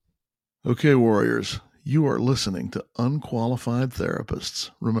Okay, warriors, you are listening to Unqualified Therapists.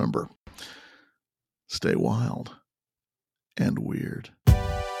 Remember, stay wild and weird.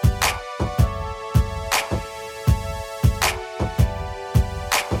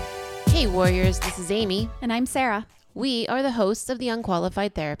 Hey warriors, this is Amy. And I'm Sarah. We are the hosts of The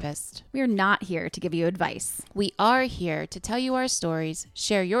Unqualified Therapist. We are not here to give you advice. We are here to tell you our stories,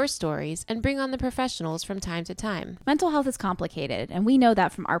 share your stories, and bring on the professionals from time to time. Mental health is complicated, and we know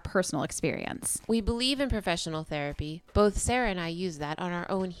that from our personal experience. We believe in professional therapy. Both Sarah and I use that on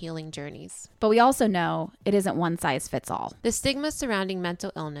our own healing journeys. But we also know it isn't one size fits all. The stigma surrounding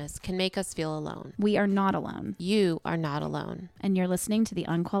mental illness can make us feel alone. We are not alone. You are not alone. And you're listening to the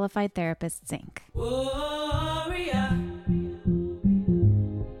Unqualified Therapists, Inc. Warrior.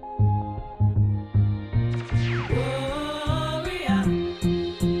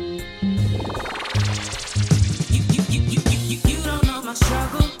 You don't know my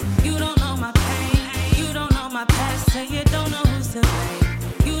struggle, you don't know my pain, you don't know my past, so you don't know who's to blame.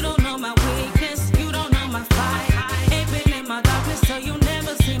 You don't know my weakness, you don't know my fight. Ain't been in my darkness, so you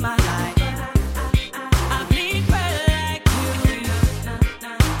never see my light. I bleed red like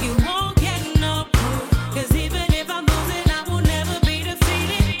you won't get no proof. 'Cause even if I'm losing, I will never be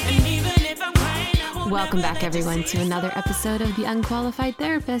defeated. And even if I'm crying, I will Welcome never back, let you everyone, see to it. another episode of The Unqualified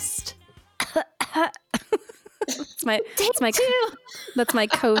Therapist. That's my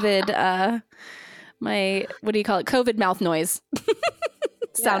COVID, my, what do you call it? COVID mouth noise.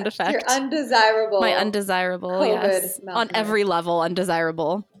 Sound effect. Your undesirable. My undesirable, COVID yes. mouth On noise. every level,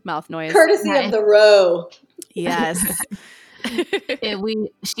 undesirable mouth noise. Courtesy of the row. Yes.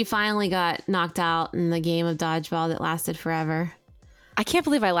 She finally got knocked out in the game of dodgeball that lasted forever. I can't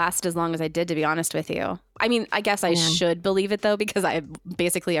believe I lasted as long as I did, to be honest with you. I mean, I guess I Yeah. should believe it, though, because I'm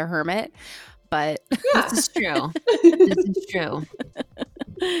basically a hermit. But This is true. This is true.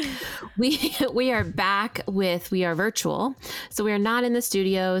 We are back we are virtual, so we are not in the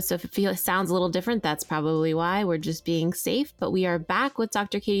studio. So if it sounds a little different, that's probably why. We're just being safe. But we are back with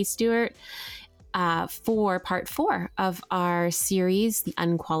Dr. Katie Stewart for part 4 of our series, The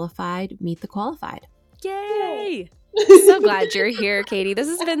Unqualified Meet the Qualified. yay! So glad you're here, Katie. This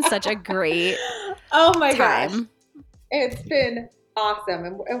has been such a great Oh my gosh. time. It's been awesome.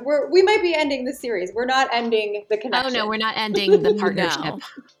 And we might be ending the series. We're not ending the Oh connection. no, we're not ending the partnership. No.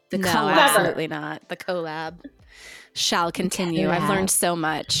 The No, collab. absolutely not. The collab shall continue. I've collab. learned so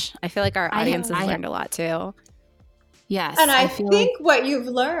much. I feel like our I audience have- has learned a lot too. Yes, And I feel think what you've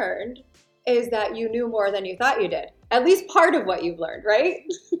learned is that you knew more than you thought you did. At least part of what you've learned, right?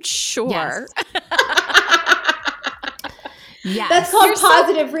 Sure. Yes. yes. That's called You're so-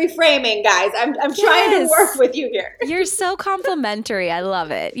 positive reframing, guys. I'm trying to Yes. work with you here. You're so complimentary. I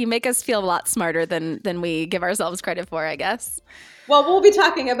love it. You make us feel a lot smarter than we give ourselves credit for, I guess. Well, we'll be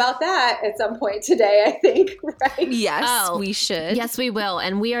talking about that at some point today, I think, right? Yes, Oh, we should. Yes, we will.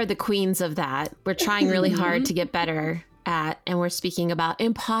 And we are the queens of that. We're trying really hard to get better at, and we're speaking about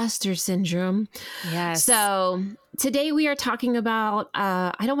imposter syndrome. Yes. So today we are talking about,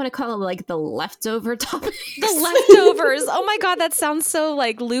 I don't want to call it like the leftover topics. the leftovers. Oh my God, that sounds so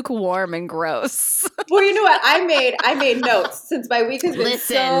like lukewarm and gross. Well, you know what? I made notes since my week has been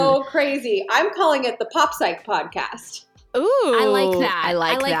Listen. so crazy. I'm calling it the Pop Psych podcast. Ooh. I like that. I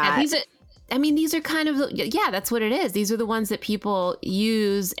like that. These are kind of, yeah, that's what it is. These are the ones that people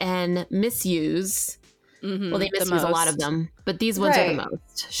use and misuse. Mhm, Well, they the misuse a lot of most. them, but these ones are the Right.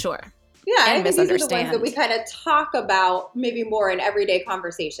 most. Sure. Yeah, I And think these are the ones misunderstand. that we kind of talk about maybe more in everyday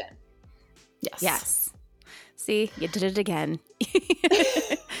conversation. Yes. Yes. See, you did it again.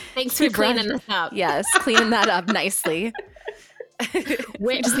 Thanks for You brought- cleaning this up. Yes, cleaning that up nicely.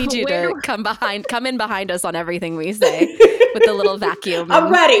 We just need you to come in behind us on everything we say with the little vacuum. I'm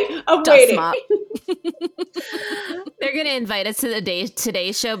and ready. I'm dust waiting. mop. They're going to invite us to the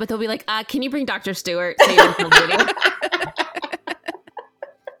Today's show, but they'll be like, can you bring Dr. Stewart? So you can film video?"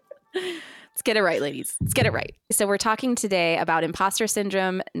 Let's get it right, ladies. Let's get it right. So we're talking today about imposter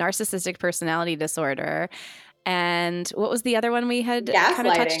syndrome, narcissistic personality disorder, and what was the other one we had kind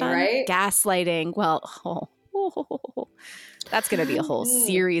of touched Gaslighting, on? right? Gaslighting. Well, that's going to be a whole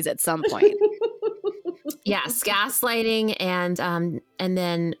series at some point. Yes, gaslighting and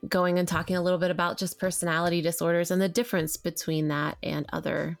then going and talking a little bit about just personality disorders and the difference between that and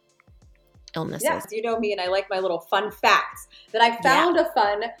other illnesses. Yes, you know me, and I like my little fun facts that I found a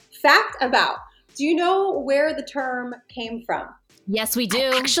fun fact about. Do you know where the term came from? Yes, we do.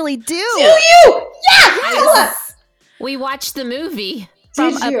 I actually do. Do you? Yes! Tell us! We watched the movie.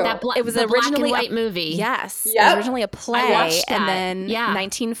 From Did you? It was the black and originally a- white movie. Yes. It Yep. was originally a play, watched that. and then Yeah.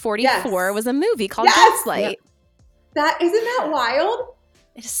 1944 Yes. was a movie called Yes. Gaslight. That isn't that wild?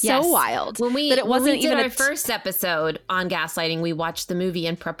 It is so wild. When we it wasn't did even our first episode on gaslighting, we watched the movie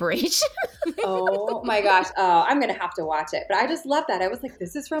in preparation. Oh my gosh. Oh, I'm going to have to watch it. But I just love that. I was like,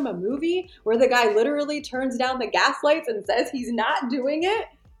 this is from a movie where the guy literally turns down the gas lights and says he's not doing it.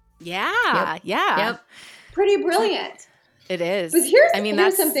 Yeah. Yep. Yeah. Yep. Pretty brilliant. It is. But here's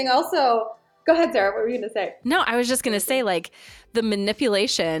that's something also. Go ahead, Sarah. What were you going to say? No, I was just going to say, like, the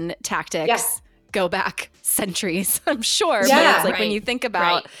manipulation tactics go back centuries, I'm sure. Yeah. But it's like when you think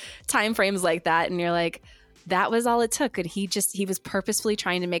about time frames like that and you're like, that was all it took. And he was purposefully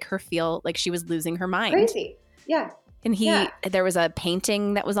trying to make her feel like she was losing her mind. Crazy. Yeah. And there was a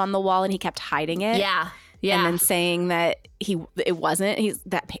painting that was on the wall and he kept hiding it. Yeah. Yeah. And then saying that it wasn't.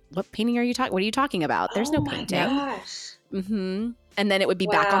 What painting are you talking? What are you talking about? There's no painting. Oh my gosh. Mm-hmm. And then it would be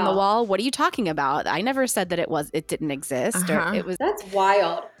back on the wall. What are you talking about? I never said that it didn't exist. Or it was. That's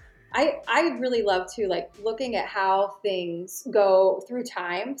wild. I really love too, like looking at how things go through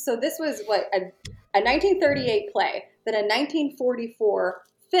time. So this was a 1938 play, then a 1944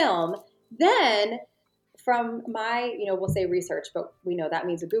 film. Then from my, we'll say research, but we know that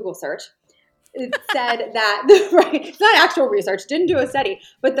means a Google search. It said that, right, it's not actual research, didn't do a study,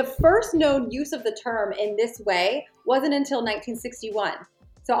 but the first known use of the term in this way wasn't until 1961.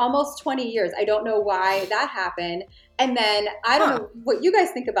 So almost 20 years. I don't know why that happened. And then I don't know what you guys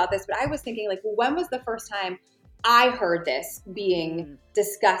think about this, but I was thinking, like, when was the first time I heard this being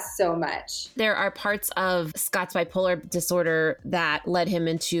discussed so much? There are parts of Scott's bipolar disorder that led him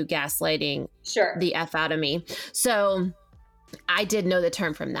into gaslighting the F out of me. So I did know the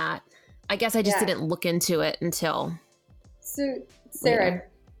term from that. I guess I just didn't look into it until. So, Sarah,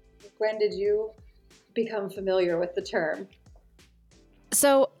 when did you become familiar with the term?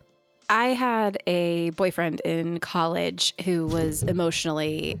 So I had a boyfriend in college who was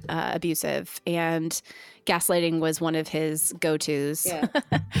emotionally abusive, and gaslighting was one of his go-tos. Yeah.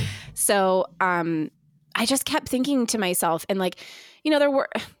 So I just kept thinking to myself, and like,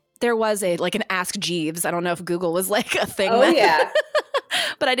 there was an Ask Jeeves. I don't know if Google was like a thing. Oh, yeah.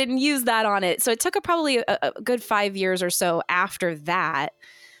 But I didn't use that on it. So it took probably a good 5 years or so after that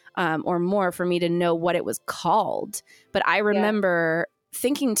or more for me to know what it was called. But I remember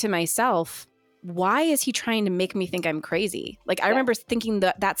thinking to myself, why is he trying to make me think I'm crazy? Like, I remember thinking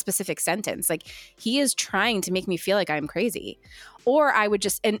that specific sentence, like, he is trying to make me feel like I'm crazy. Or I would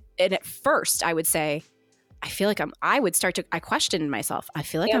just, and at first I would say, I questioned myself. I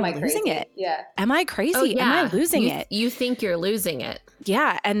feel like I'm losing it. Yeah. Am I crazy? Oh, yeah. Am I losing it? You think you're losing it.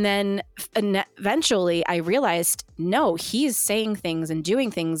 Yeah. And then eventually I realized, no, he's saying things and doing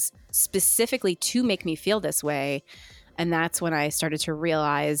things specifically to make me feel this way. And that's when I started to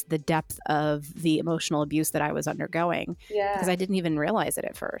realize the depth of the emotional abuse that I was undergoing. Yeah. Because I didn't even realize it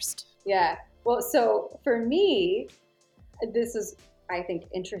at first. Yeah. Well, so for me, this is, I think,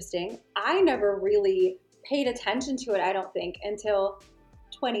 interesting. I never really paid attention to it, I don't think, until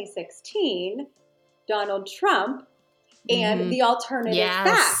 2016, Donald Trump and the alternative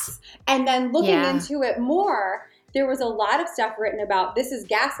facts. And then looking into it more, there was a lot of stuff written about this is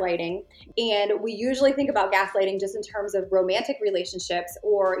gaslighting. And we usually think about gaslighting just in terms of romantic relationships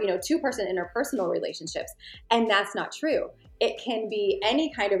or, two-person interpersonal relationships. And that's not true. It can be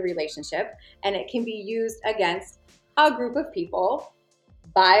any kind of relationship, and it can be used against a group of people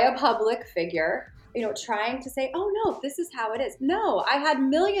by a public figure, trying to say, oh no, this is how it is. No, I had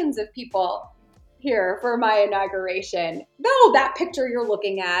millions of people here for my inauguration. No, that picture you're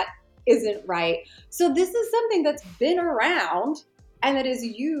looking at isn't right. So this is something that's been around and that is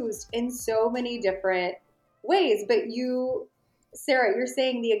used in so many different ways. But you, Sarah, you're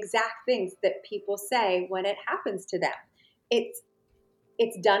saying the exact things that people say when it happens to them.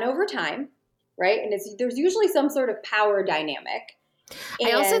 It's done over time, right? And there's usually some sort of power dynamic.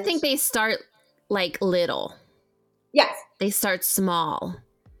 I also think they start like little. Yes. They start small.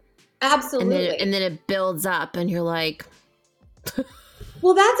 Absolutely. And then it builds up and you're like,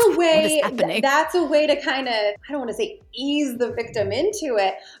 well, that's a way to kind of, I don't want to say ease the victim into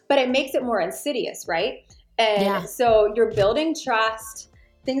it, but it makes it more insidious, right? And so you're building trust,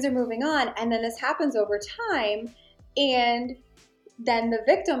 things are moving on, and then this happens over time, and then the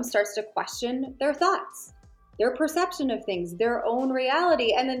victim starts to question their thoughts, their perception of things, their own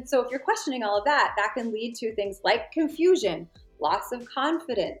reality. And then so if you're questioning all of that, that can lead to things like confusion, loss of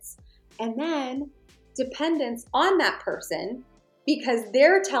confidence, and then dependence on that person because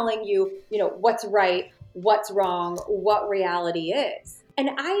they're telling you, what's right, what's wrong, what reality is. And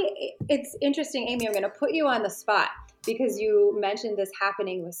it's interesting, Amy, I'm going to put you on the spot because you mentioned this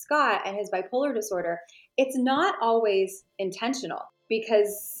happening with Scott and his bipolar disorder. It's not always intentional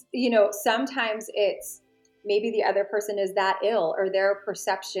because, sometimes it's maybe the other person is that ill, or their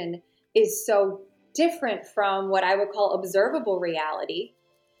perception is so different from what I would call observable reality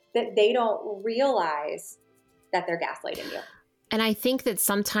that they don't realize that they're gaslighting you. And I think that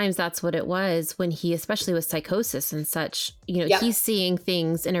sometimes that's what it was when he, especially with psychosis and such, he's seeing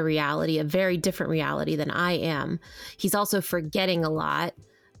things in a reality, a very different reality than I am. He's also forgetting a lot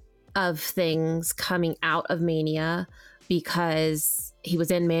of things coming out of mania because he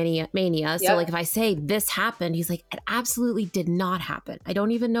was in mania. So like if I say this happened, he's like, it absolutely did not happen. I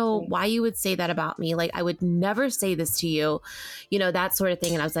don't even know why you would say that about me. Like I would never say this to you, that sort of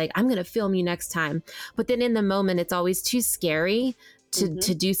thing. And I was like, I'm going to film you next time. But then in the moment, it's always too scary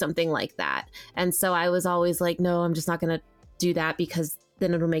to do something like that. And so I was always like, no, I'm just not going to do that because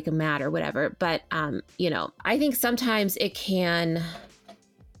then it'll make him mad or whatever. But, I think sometimes it can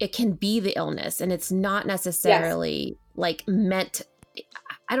be the illness, and it's not necessarily like meant.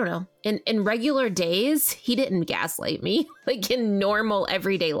 I don't know. In regular days, he didn't gaslight me, like in normal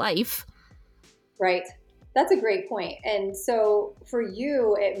everyday life. Right. That's a great point. And so for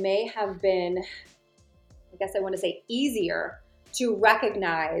you, it may have been, I guess I want to say, easier to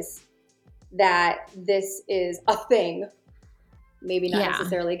recognize that this is a thing, maybe not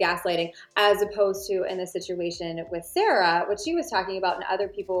necessarily gaslighting, as opposed to in the situation with Sarah, what she was talking about, and other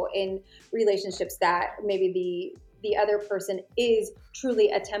people in relationships that maybe the other person is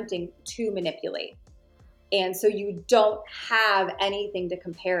truly attempting to manipulate. And so you don't have anything to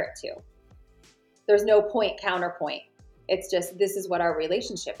compare it to. There's no point counterpoint. It's just, this is what our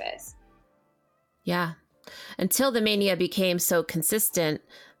relationship is. Yeah. Until the mania became so consistent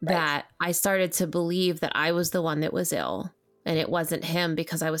that I started to believe that I was the one that was ill and it wasn't him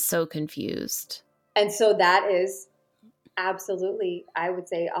because I was so confused. And so that is absolutely, I would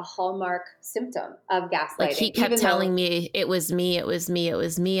say, a hallmark symptom of gaslighting. Like he kept telling me it was me.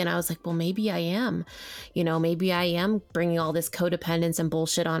 And I was like, well, maybe I am, maybe I am bringing all this codependence and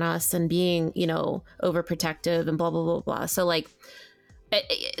bullshit on us and being, overprotective and blah, blah, blah, blah. So like,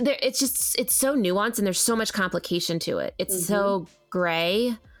 it's so nuanced and there's so much complication to it. It's so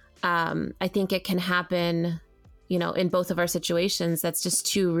gray. I think it can happen, in both of our situations. That's just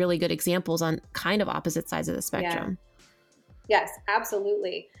two really good examples on kind of opposite sides of the spectrum. Yeah. Yes,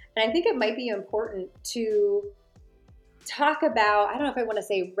 absolutely. And I think it might be important to talk about, I don't know if I want to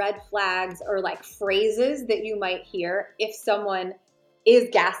say red flags or like phrases that you might hear if someone is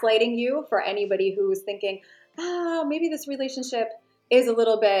gaslighting you, for anybody who's thinking, maybe this relationship is a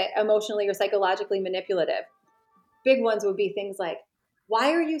little bit emotionally or psychologically manipulative. Big ones would be things like,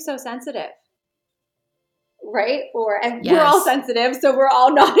 why are you so sensitive? Right? We're all sensitive, so we're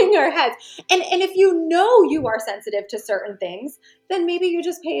all nodding our heads. And if you know you are sensitive to certain things, then maybe you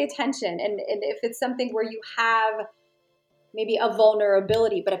just pay attention. And if it's something where you have maybe a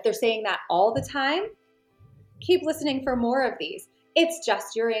vulnerability, but if they're saying that all the time, keep listening for more of these. It's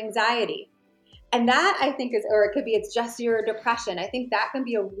just your anxiety. And that I think is, or it could be, it's just your depression. I think that can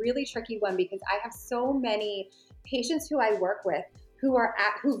be a really tricky one because I have so many patients who I work with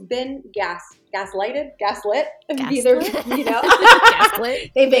who've been gaslit, either, gaslit. They've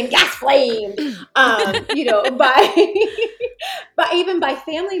been gas flamed, by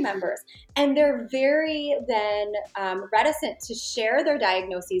family members. And they're very then reticent to share their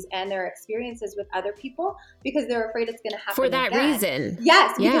diagnoses and their experiences with other people because they're afraid it's going to happen for that again. reason.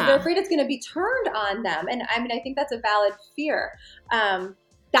 Yes, because they're afraid it's going to be turned on them. And I mean, I think that's a valid fear.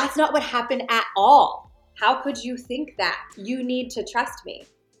 That's not what happened at all. How could you think that? You need to trust me.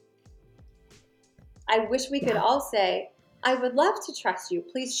 I wish we could all say, I would love to trust you.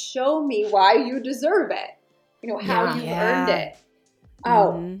 Please show me why you deserve it. How you've earned it.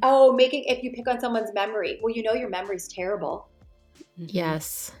 If you pick on someone's memory, well, your memory's terrible.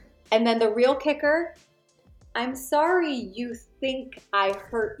 Yes. And then the real kicker, I'm sorry you think I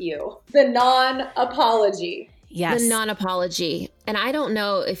hurt you. The non-apology. Yes. The non-apology. And I don't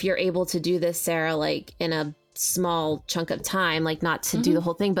know if you're able to do this, Sarah, like in a small chunk of time, like not to do the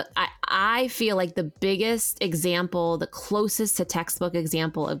whole thing. But I feel like the biggest example, the closest to textbook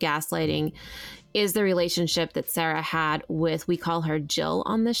example of gaslighting is the relationship that Sarah had with, we call her Jill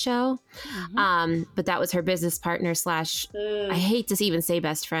on the show. But that was her business partner / I hate to even say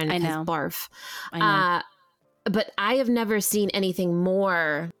best friend. I know. Barf. I know. But I have never seen anything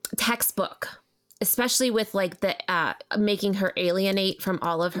more textbook, especially with like the making her alienate from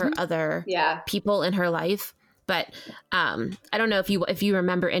all of her other people in her life. But I don't know if you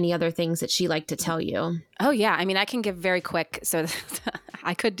remember any other things that she liked to tell you. Oh, yeah. I mean, I can give very quick. So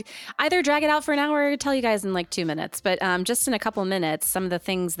I could either drag it out for an hour or tell you guys in like 2 minutes. But just in a couple of minutes, some of the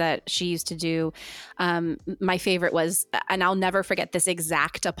things that she used to do, my favorite was, and I'll never forget this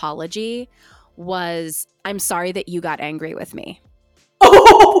exact apology, was, I'm sorry that you got angry with me.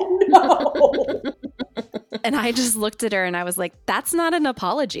 Oh, no. And I just looked at her and I was like, that's not an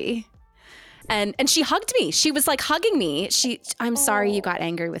apology. And she hugged me. She was like hugging me. I'm sorry you got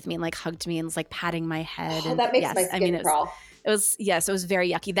angry with me, and like hugged me and was like patting my head. Oh, And that makes my skin crawl. It was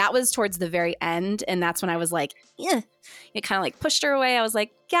very yucky. That was towards the very end. And that's when I was like, yeah. It kind of like pushed her away. I was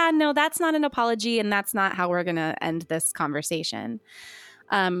like, yeah, no, that's not an apology. And that's not how we're going to end this conversation.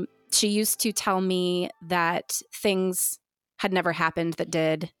 She used to tell me that things had never happened that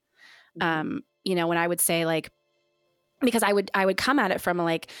did. You know, when I would say like, because I would come at it from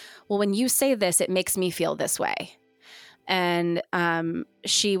like, well, when you say this, it makes me feel this way. And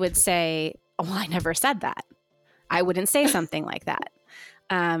she would say, well, I never said that. I wouldn't say something like that.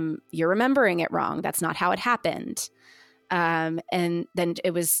 You're remembering it wrong. That's not how it happened. And then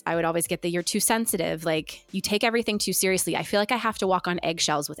I would always get the, you're too sensitive. Like, you take everything too seriously. I feel like I have to walk on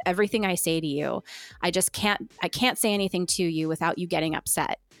eggshells with everything I say to you. I can't say anything to you without you getting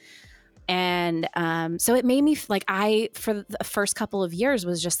upset. And so it made me like, for the first couple of years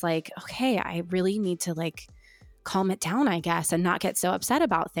was just like, okay, I really need to like calm it down, I guess, and not get so upset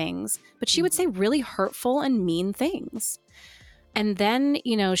about things. But she would say really hurtful and mean things. And then,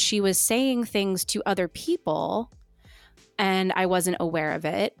 you know, she was saying things to other people and I wasn't aware of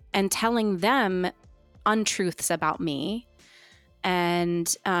it, and telling them untruths about me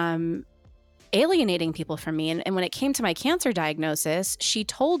and alienating people from me. And when it came to my cancer diagnosis, she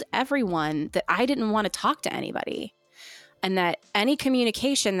told everyone that I didn't want to talk to anybody and that any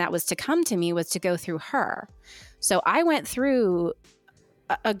communication that was to come to me was to go through her. So I went through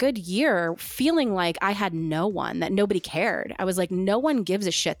a good year feeling like I had no one, that nobody cared. I was like, no one gives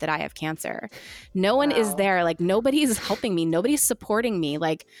a shit that I have cancer. No one is there. Like, nobody's helping me. Nobody's supporting me.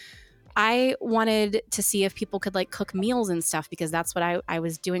 Like, I wanted to see if people could like cook meals and stuff, because that's what I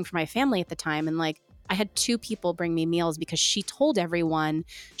was doing for my family at the time. And like, I had 2 people bring me meals because she told everyone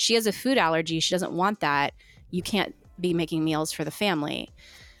she has a food allergy. She doesn't want that. You can't be making meals for the family.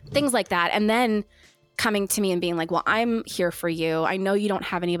 Things like that. And then coming to me and being like, well, I'm here for you. I know you don't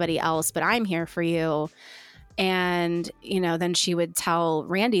have anybody else, but I'm here for you. And, you know, then she would tell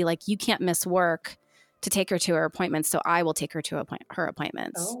Randy, like, you can't miss work to take her to her appointments, so I will take her to her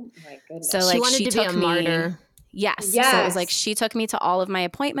appointments. Oh my goodness. So like, she wanted to be a martyr. Yes. So it was like, she took me to all of my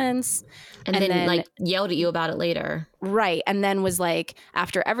appointments. And then like yelled at you about it later. Right. And then was like,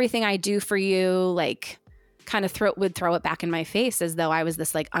 after everything I do for you, like kind of would throw it back in my face as though I was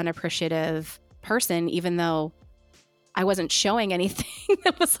this like unappreciative person, even though I wasn't showing anything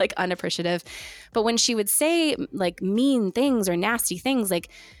that was like unappreciative. But when she would say like mean things or nasty things, like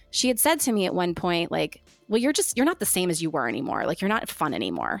she had said to me at one point, like, well, you're not the same as you were anymore. Like, you're not fun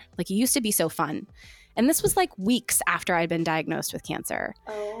anymore. Like, you used to be so fun. And this was like weeks after I'd been diagnosed with cancer.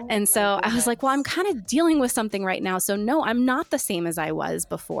 And so I was like, well, I'm kind of dealing with something right now. So no, I'm not the same as I was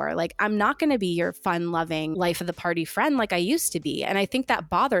before. Like, I'm not going to be your fun loving life of the party friend like I used to be. And I think that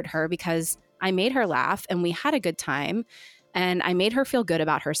bothered her because I made her laugh and we had a good time and I made her feel good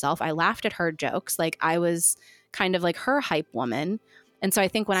about herself. I laughed at her jokes. Like, I was kind of like her hype woman. And so I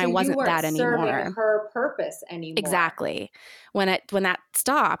think when I wasn't that anymore, serving her purpose anymore. Exactly. When that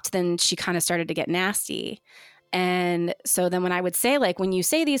stopped, then she kind of started to get nasty. And so then when I would say, like, when you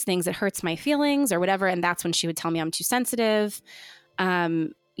say these things, it hurts my feelings or whatever. And that's when she would tell me I'm too sensitive.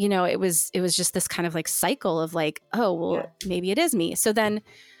 You know, it was just this kind of like cycle of like, oh, well, maybe it is me. So then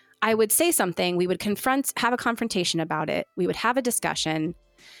I would say something, we would have a confrontation about it. We would have a discussion.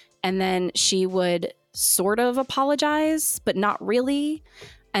 And then she would sort of apologize, but not really.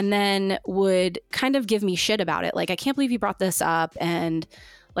 And then would kind of give me shit about it. Like, I can't believe you brought this up. And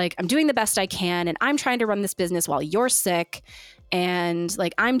like, I'm doing the best I can. And I'm trying to run this business while you're sick. And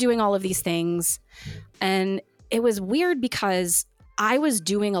like, I'm doing all of these things. And it was weird because I was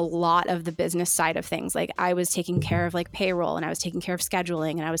doing a lot of the business side of things. Like, I was taking care of like payroll, and I was taking care of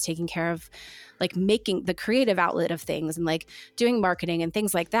scheduling, and I was taking care of like making the creative outlet of things and like doing marketing and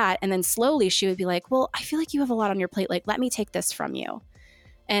things like that. And then slowly she would be like, well, I feel like you have a lot on your plate. Like, let me take this from you.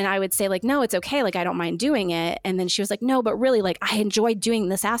 And I would say like, no, it's okay. Like, I don't mind doing it. And then she was like, no, but really, like, I enjoy doing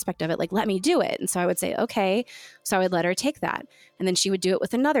this aspect of it. Like, let me do it. And so I would say, okay. So I would let her take that. And then she would do it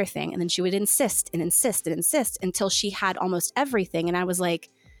with another thing. And then she would insist and insist and insist until she had almost everything. And I was like,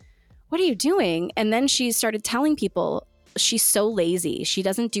 what are you doing? And then she started telling people, she's so lazy. She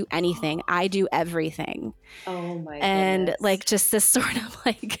doesn't do anything. I do everything. Oh my And goodness. like, just this sort of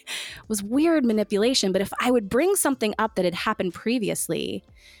like was weird manipulation. But if I would bring something up that had happened previously,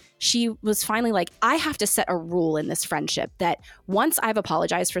 she was finally like, I have to set a rule in this friendship that once I've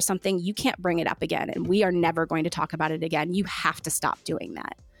apologized for something, you can't bring it up again. And we are never going to talk about it again. You have to stop doing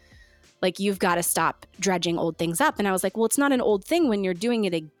that. Like, you've got to stop dredging old things up. And I was like, well, it's not an old thing when you're doing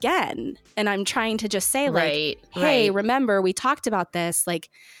it again. And I'm trying to just say, like, hey, remember, we talked about this. Like,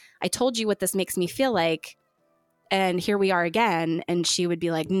 I told you what this makes me feel like. And here we are again. And she would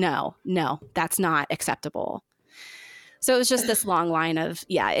be like, no, that's not acceptable. So it was just this long line of,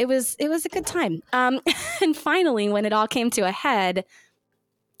 it was a good time. And finally, when it all came to a head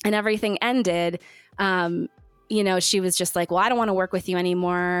and everything ended, she was just like, well, I don't want to work with you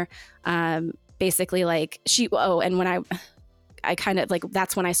anymore. Basically, like, and when I kind of, like,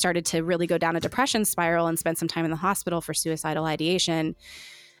 that's when I started to really go down a depression spiral and spent some time in the hospital for suicidal ideation.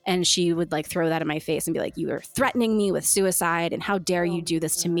 And she would, like, throw that in my face and be like, you are threatening me with suicide, and how dare you do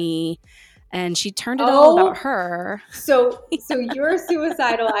this to me? And she turned it all about her. So your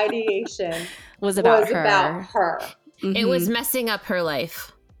suicidal ideation was about her. Mm-hmm. It was messing up her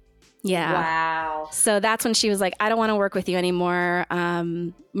life. Yeah. Wow. So that's when she was like, I don't want to work with you anymore.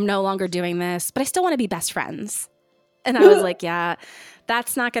 I'm no longer doing this, but I still want to be best friends. And I was like, yeah,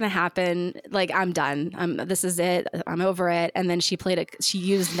 that's not going to happen. Like, I'm done. This is it. I'm over it. And then she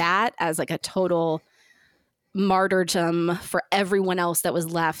used that as like a total martyrdom for everyone else that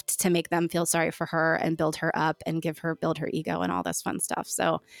was left to make them feel sorry for her and build her up and build her ego and all this fun stuff.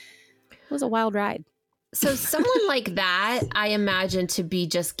 So it was a wild ride. So someone like that, I imagine to be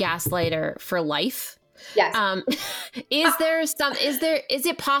just gaslighter for life. Yes. Is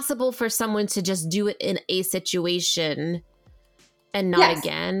it possible for someone to just do it in a situation and not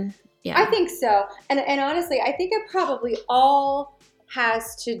again? Yeah. I think so. And honestly, I think it probably all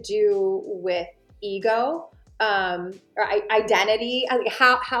has to do with ego, or identity,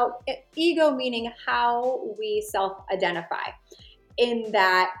 how ego, meaning how we self-identify, in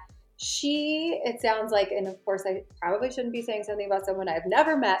that it sounds like, and of course I probably shouldn't be saying something about someone I've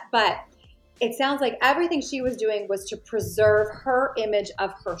never met, but it sounds like everything she was doing was to preserve her image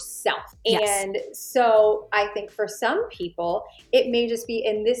of herself. Yes. And so I think for some people, it may just be,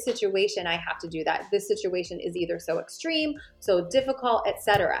 in this situation, I have to do that. This situation is either so extreme, so difficult,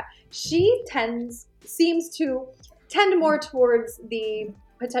 etc. She seems to tend more towards the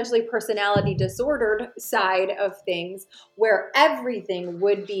potentially personality disordered side of things, where everything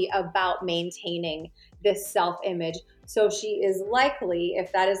would be about maintaining this self-image. So she is likely,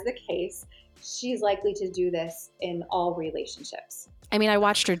 if that is the case, she's likely to do this in all relationships. I mean, I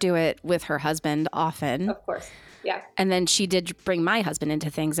watched her do it with her husband often. Of course. Yeah. And then she did bring my husband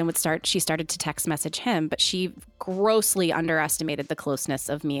into things and she started to text message him, but she grossly underestimated the closeness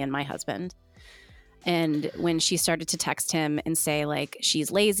of me and my husband. And when she started to text him and say, like,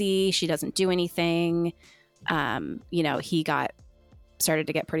 she's lazy, she doesn't do anything, he started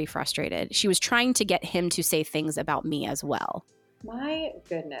to get pretty frustrated. She was trying to get him to say things about me as well. My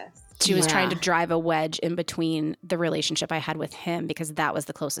goodness. She was trying to drive a wedge in between the relationship I had with him, because that was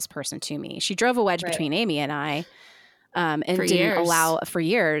the closest person to me. She drove a wedge between Amy and I, and didn't allow for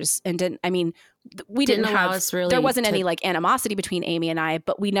years. And we didn't allow us really. There wasn't any like animosity between Amy and I,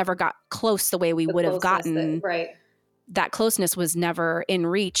 but we never got close the way we would have gotten. That closeness was never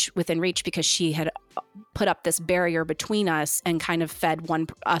within reach, because she had put up this barrier between us and kind of fed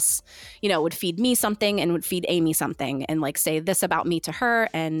us, would feed me something and would feed Amy something, and like say this about me to her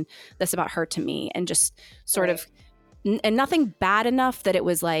and this about her to me, and just sort of, and nothing bad enough that it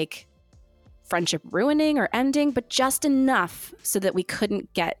was like friendship ruining or ending, but just enough so that we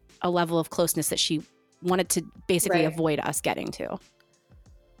couldn't get a level of closeness that she wanted to basically avoid us getting to.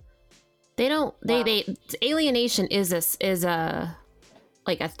 Alienation is a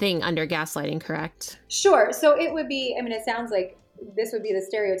thing under gaslighting, correct? Sure. So it would be, it sounds like this would be the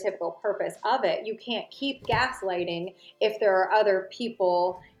stereotypical purpose of it. You can't keep gaslighting if there are other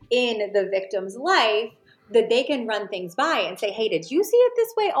people in the victim's life that they can run things by and say, hey, did you see it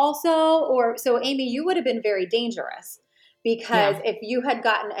this way also? Or so, Amy, you would have been very dangerous, because if you had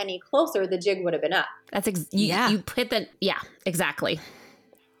gotten any closer, the jig would have been up. That's you put the exactly.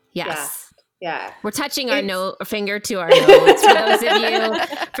 Yes. Yeah. We're touching our finger to our nose. For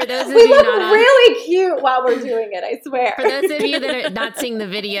those of we you look not really cute while we're doing it, I swear. For those of you that are not seeing the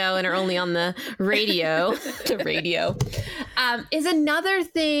video and are only on the radio, is another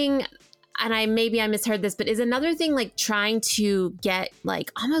thing, and I misheard this, but is another thing like trying to get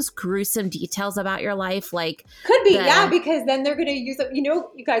like almost gruesome details about your life? Like, could be, because then they're going to use it. You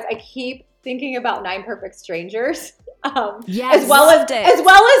guys, I keep thinking about 9 Perfect Strangers. As well as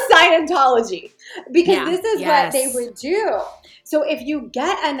Scientology, because this is what they would do. So if you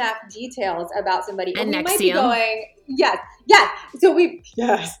get enough details about somebody, and we might be going, So we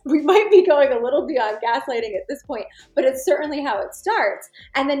might be going a little beyond gaslighting at this point, but it's certainly how it starts.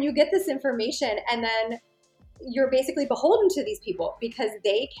 And then you get this information, and then you're basically beholden to these people because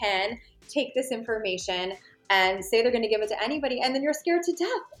they can take this information and say they're going to give it to anybody, and then you're scared to death,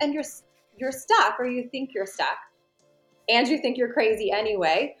 and you're stuck, or you think you're stuck, and you think you're crazy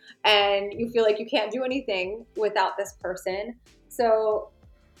anyway, and you feel like you can't do anything without this person. So,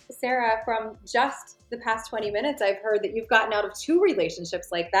 Sarah, from just the past 20 minutes, I've heard that you've gotten out of 2 relationships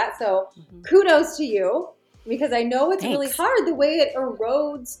like that. So kudos to you, because I know it's really hard the way it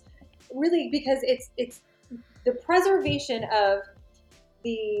erodes, really, because it's the preservation of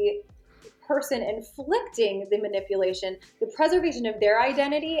the person inflicting the manipulation, the preservation of their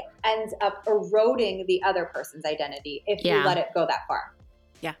identity ends up eroding the other person's identity if you let it go that far.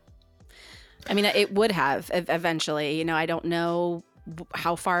 Yeah. I mean, it would have eventually, you know, I don't know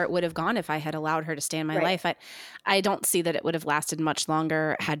how far it would have gone if I had allowed her to stay in my life. I don't see that it would have lasted much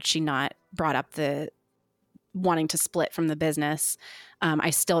longer had she not brought up the wanting to split from the business.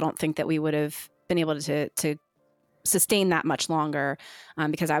 I still don't think that we would have been able to sustain that much longer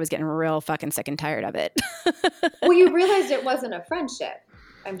because I was getting real fucking sick and tired of it. Well, you realized it wasn't a friendship,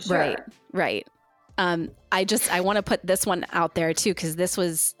 I'm sure. Right. I want to put this one out there too, because this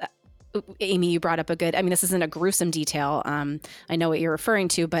was Amy, you brought up this isn't a gruesome detail. I know what you're referring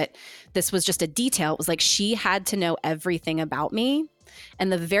to, but this was just a detail. It was like she had to know everything about me.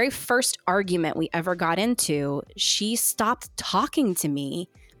 And the very first argument we ever got into, she stopped talking to me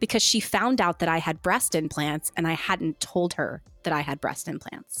because she found out that I had breast implants and I hadn't told her that I had breast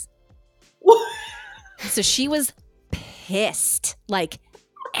implants. So she was pissed, like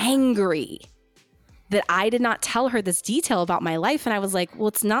angry that I did not tell her this detail about my life. And I was like, well,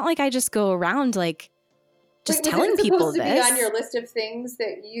 it's not like I just go around like just telling people this. Was it supposed to be on your list of things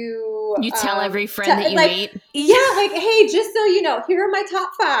that you tell every friend that you meet? Yeah, like, hey, just so you know, here are my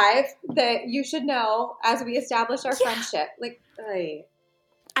top 5 that you should know as we establish our friendship. Like,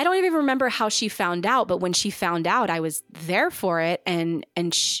 I don't even remember how she found out, but when she found out, I was there for it, and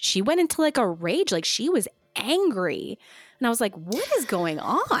she went into like a rage, like she was angry. And I was like, what is going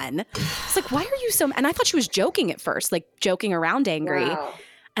on? It's like, why are you so mad? And I thought she was joking at first, like joking around angry. Wow.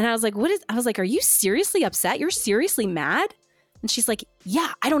 And I was like, are you seriously upset? You're seriously mad? And she's like,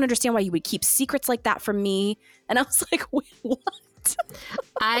 yeah, I don't understand why you would keep secrets like that from me. And I was like, wait, what?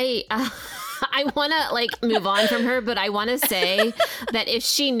 I want to like move on from her, but I want to say that if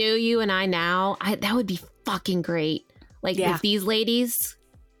she knew you and I now, that would be fucking great. Like if these ladies,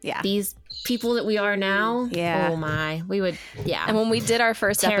 these people that we are now, oh my, we would, And when we did our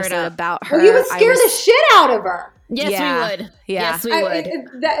first episode about her, well, you would scare the shit out of her. Yes, we would. Yeah. Yes, we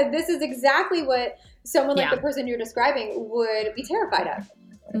would. This is exactly what someone like the person you're describing would be terrified of.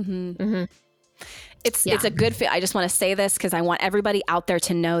 Mm-hmm. Mm-hmm. It's a good fit. I just want to say this because I want everybody out there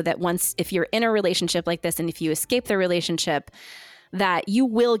to know that if you're in a relationship like this and if you escape the relationship, that you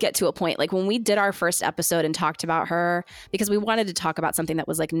will get to a point. Like when we did our first episode and talked about her, because we wanted to talk about something that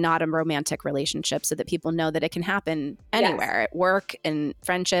was like not a romantic relationship so that people know that it can happen anywhere, at work and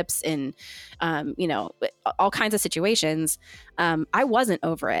friendships and, all kinds of situations. I wasn't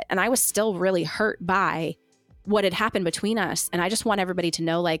over it. And I was still really hurt by what had happened between us. And I just want everybody to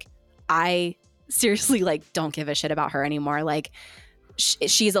know, like, I seriously, like, don't give a shit about her anymore. Like,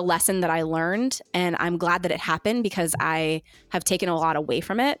 she's a lesson that I learned, and I'm glad that it happened because I have taken a lot away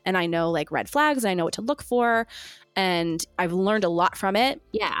from it, and I know like red flags, and I know what to look for, and I've learned a lot from it.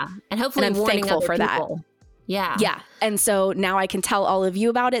 Yeah, and hopefully I'm thankful for that. Yeah, and so now I can tell all of you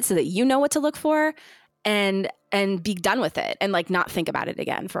about it so that you know what to look for, and be done with it, and like not think about it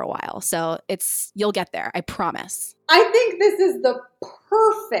again for a while. So you'll get there, I promise. I think this is the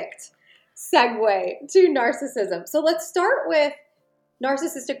perfect segue to narcissism. So let's start with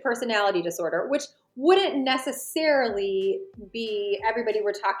narcissistic personality disorder, which wouldn't necessarily be everybody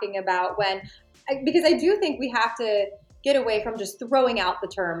we're talking about because I do think we have to get away from just throwing out the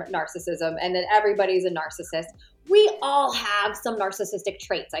term narcissism and then everybody's a narcissist. We all have some narcissistic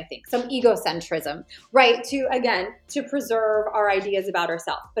traits, I think, some egocentrism, right? To preserve our ideas about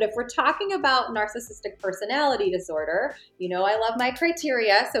ourselves. But if we're talking about narcissistic personality disorder, I love my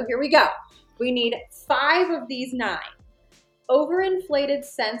criteria. So here we go. We need 5 of these 9. Overinflated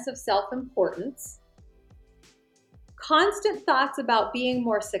sense of self-importance, constant thoughts about being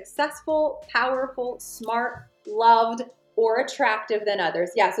more successful, powerful, smart, loved, or attractive than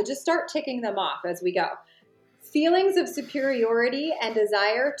others. Yeah, so just start ticking them off as we go. Feelings of superiority and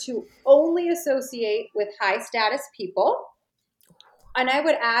desire to only associate with high-status people. And I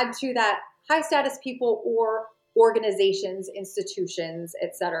would add to that high-status people or organizations, institutions,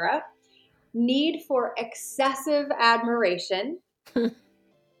 etc. Need for excessive admiration,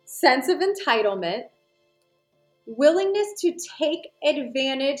 sense of entitlement, willingness to take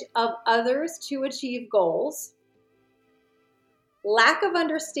advantage of others to achieve goals, lack of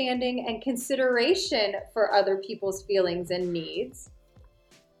understanding and consideration for other people's feelings and needs,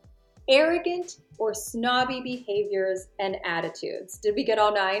 arrogant or snobby behaviors and attitudes. Did we get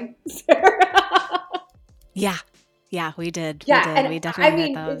all 9, Sarah? Yeah, we did. Yeah, we did. and We definitely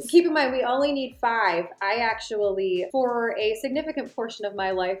hit those. keep in mind, we only need 5. I actually, for a significant portion of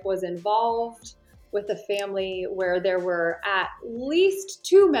my life, was involved with a family where there were at least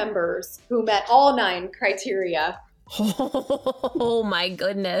 2 members who met all 9 criteria. Oh my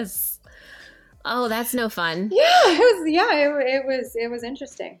goodness. Oh, that's no fun. Yeah, it was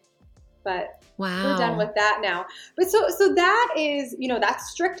interesting. But Wow. we're done with that now. But so that is,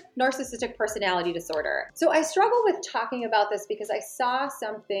 that's strict narcissistic personality disorder. So I struggle with talking about this because I saw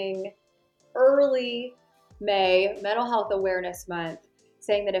something early May, Mental Health Awareness Month,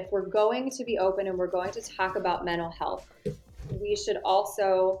 saying that if we're going to be open and we're going to talk about mental health, we should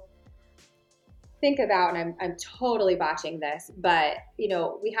also think about, and I'm totally botching this, but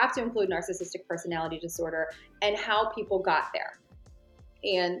we have to include narcissistic personality disorder and how people got there.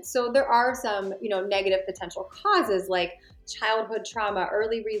 And so there are some, negative potential causes like childhood trauma,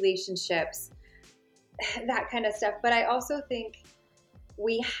 early relationships, that kind of stuff. But I also think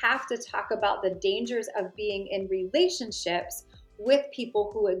we have to talk about the dangers of being in relationships with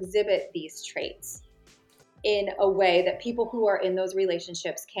people who exhibit these traits in a way that people who are in those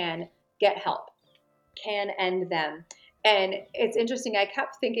relationships can get help, can end them. And it's interesting. I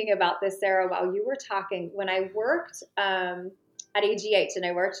kept thinking about this, Sarah, while you were talking. When I worked at AGH, and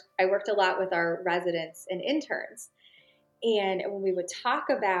I worked a lot with our residents and interns. And when we would talk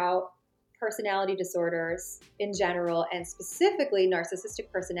about personality disorders in general, and specifically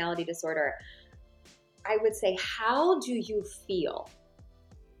narcissistic personality disorder, I would say, how do you feel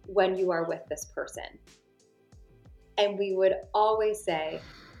when you are with this person? And we would always say,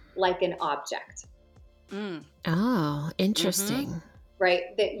 like an object. Oh, interesting. Mm-hmm.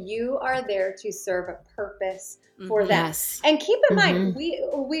 Right? That you are there to serve a purpose for them. Yes. And keep in mind,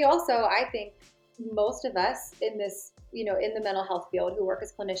 we also, I think most of us in this, in the mental health field who work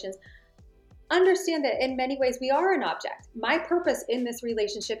as clinicians, understand that in many ways we are an object. My purpose in this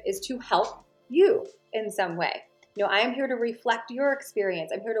relationship is to help you in some way. I am here to reflect your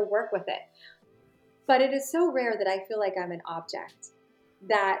experience. I'm here to work with it. But it is so rare that I feel like I'm an object,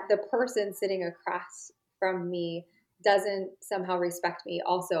 that the person sitting across from me doesn't somehow respect me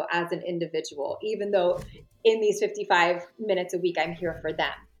also as an individual, even though in these 55 minutes a week, I'm here for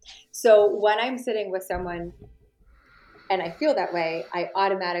them. So when I'm sitting with someone and I feel that way, I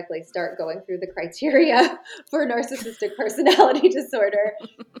automatically start going through the criteria for narcissistic personality disorder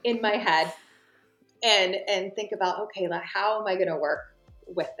in my head and think about, okay, like, how am I going to work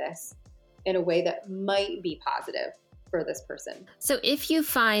with this in a way that might be positive for this person? So if you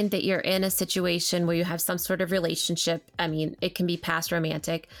find that you're in a situation where you have some sort of relationship, I mean, it can be past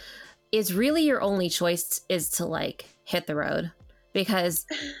romantic, is really your only choice is to hit the road? Because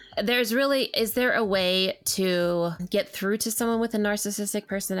is there a way to get through to someone with a narcissistic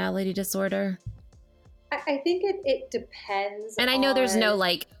personality disorder? I think it depends. And I know there's no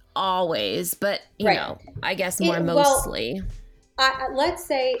always, but you know, I guess mostly. Let's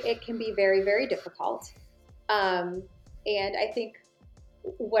say it can be very, very difficult. And I think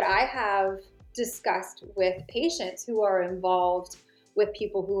what I have discussed with patients who are involved with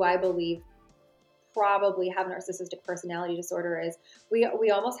people who I believe probably have narcissistic personality disorder is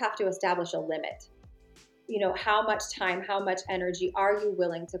we almost have to establish a limit. How much time, how much energy are you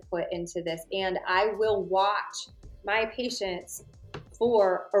willing to put into this? And I will watch my patients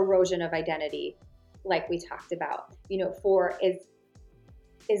for erosion of identity, like we talked about. For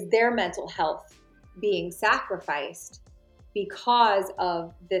is their mental health being sacrificed because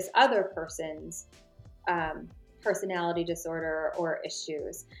of this other person's personality disorder or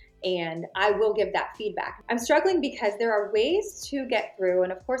issues? And I will give that feedback. I'm struggling because there are ways to get through,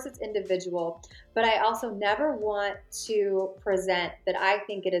 and of course it's individual, but I also never want to present that I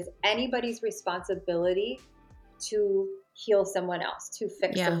think it is anybody's responsibility to heal someone else, to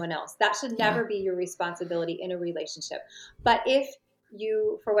fix someone else. That should never be your responsibility in a relationship. But if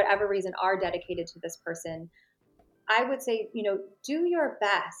you, for whatever reason, are dedicated to this person, I would say, do your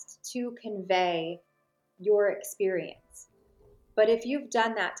best to convey your experience. But if you've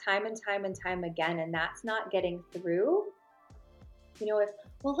done that time and time and time again, and that's not getting through,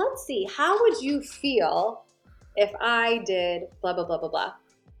 let's see, how would you feel if I did blah, blah, blah, blah, blah?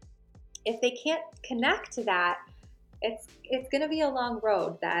 If they can't connect to that, it's going to be a long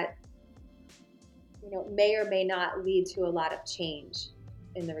road that, may or may not lead to a lot of change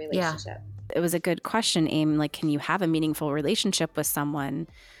in the relationship. it was a good question, Aim. Like, can you have a meaningful relationship with someone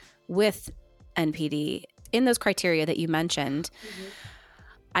with NPD in those criteria that you mentioned? Mm-hmm.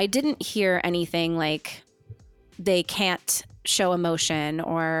 I didn't hear anything like they can't show emotion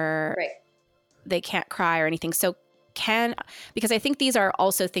or Right. they can't cry or anything. So because I think these are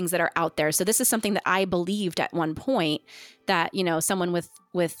also things that are out there. So this is something that I believed at one point, that, you know, someone with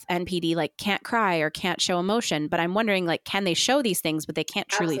NPD like can't cry or can't show emotion. But I'm wondering, like, can they show these things, but they can't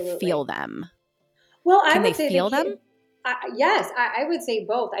truly Absolutely. feel them? Well, I Can would they say feel them? Yes, I would say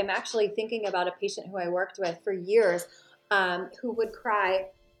both. I'm actually thinking about a patient who I worked with for years, who would cry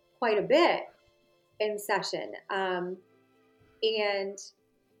quite a bit in session. And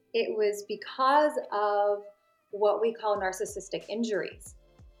it was because of what we call narcissistic injuries.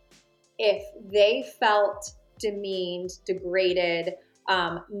 If they felt demeaned, degraded,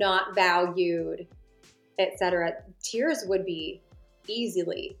 not valued, etc., tears would be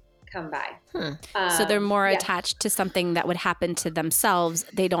easily come by. So they're more yes. attached to something that would happen to themselves.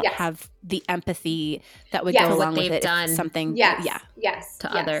 They don't Yes. have the empathy that would Yes. go For what along with they've it. done. If something, Yes. yeah. Yes. To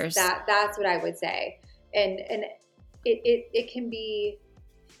yes. others. That's what I would say. And it can be,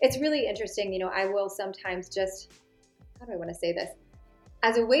 it's really interesting. You know, I will sometimes just, how do I want to say this?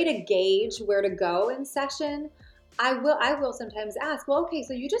 As a way to gauge where to go in session, I will sometimes ask, well, okay,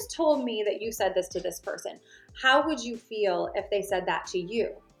 so you just told me that you said this to this person. How would you feel if they said that to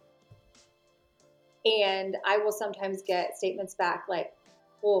you? And I will sometimes get statements back like,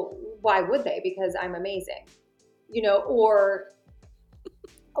 well, why would they? Because I'm amazing, you know, or,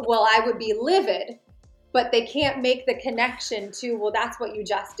 well, I would be livid, but they can't make the connection to, well, that's what you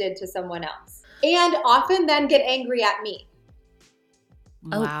just did to someone else. And often then get angry at me.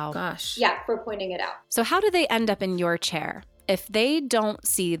 Wow. Oh, gosh. Yeah, for pointing it out. So how do they end up in your chair? If they don't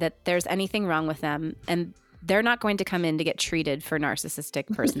see that there's anything wrong with them, and they're not going to come in to get treated for narcissistic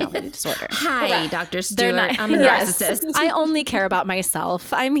personality disorder. Hi, Correct. Dr. They're Stewart. not. I'm a Yes. narcissist. I only care about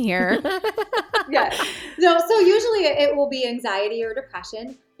myself. I'm here. Yeah. No, so usually it will be anxiety or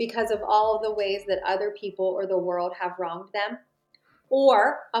depression because of all of the ways that other people or the world have wronged them,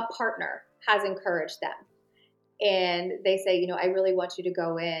 or a partner has encouraged them. And they say, you know, I really want you to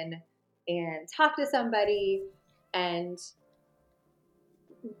go in and talk to somebody. And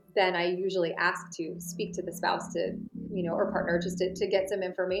then I usually ask to speak to the spouse to, you know, or partner just to get some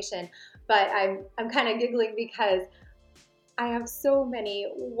information. But I'm kind of giggling because I have so many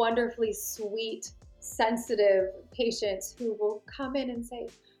wonderfully sweet, sensitive patients who will come in and say,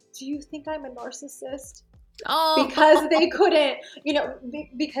 do you think I'm a narcissist? Oh, Because they couldn't, you know,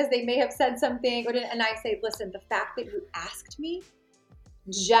 because they may have said something, or didn't, and I say, listen, the fact that you asked me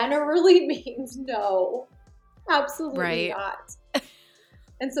generally means no, absolutely Right. not.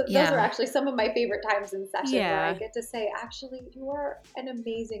 And so those Yeah. are actually some of my favorite times in session where Yeah. I get to say, actually, you are an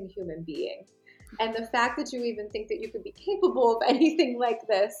amazing human being. And the fact that you even think that you could be capable of anything like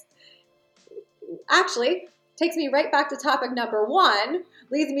this actually takes me right back to topic number one,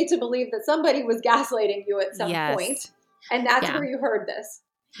 leads me to believe that somebody was gaslighting you at some Yes. point. And that's Yeah. where you heard this.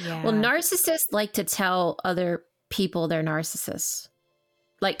 Yeah. well, narcissists like to tell other people they're narcissists.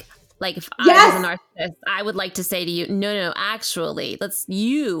 Like if I Yes! was a narcissist, I would like to say to you, no, actually,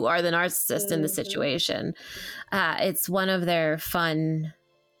 you are the narcissist in the Mhm. situation. It's one of their fun,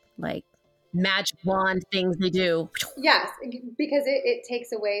 like, magic wand things they do. Yes, because it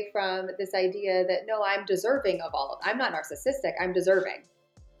takes away from this idea that, no, I'm deserving of all of it. I'm not narcissistic. I'm deserving.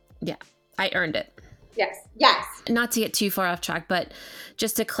 I earned it. Yes. Not to get too far off track, but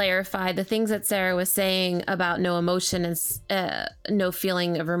just to clarify the things that Sarah was saying about no emotion and no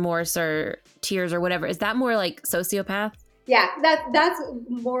feeling of remorse or tears or whatever, is that more like sociopath? Yeah, that's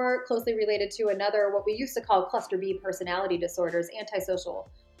more closely related to another, what we used to call cluster B personality disorders, antisocial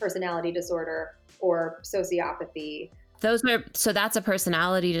personality disorder, or sociopathy. So that's a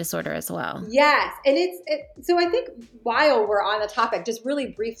personality disorder as well. Yes, and so I think while we're on the topic, just really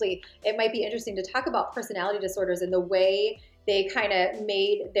briefly, it might be interesting to talk about personality disorders and the way they kind of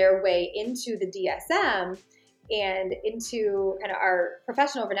made their way into the DSM and into kind of our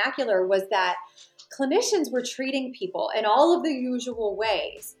professional vernacular, was that clinicians were treating people in all of the usual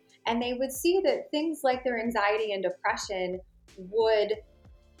ways, and they would see that things like their anxiety and depression would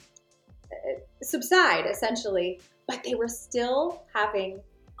subside essentially, but they were still having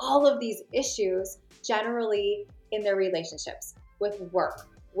all of these issues generally in their relationships, with work,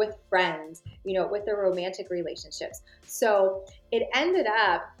 with friends, you know, with their romantic relationships. So it ended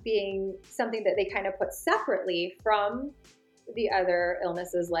up being something that they kind of put separately from the other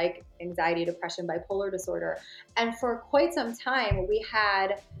illnesses like anxiety, depression, bipolar disorder. And for quite some time, we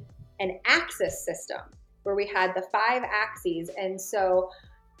had an axis system where we had the 5 axes. And so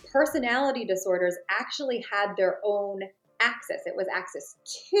personality disorders actually had their own axis. It was axis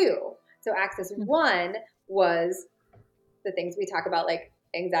 2. So axis 1 was the things we talk about, like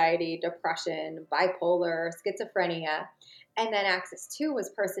anxiety, depression, bipolar, schizophrenia. And then axis 2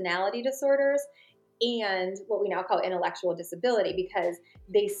 was personality disorders and what we now call intellectual disability, because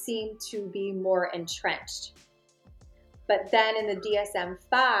they seem to be more entrenched. But then in the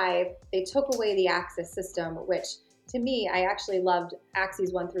DSM-5, they took away the axis system, which to me, I actually loved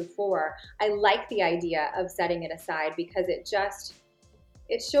axes 1 through 4. I like the idea of setting it aside because it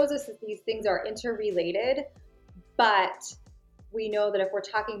shows us that these things are interrelated, but we know that if we're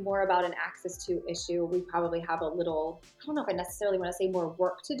talking more about an axis 2 issue, we probably have a little, I don't know if I necessarily want to say more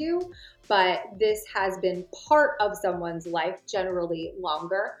work to do, but this has been part of someone's life generally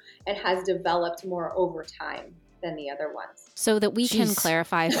longer and has developed more over time than the other ones. So that we can Jeez.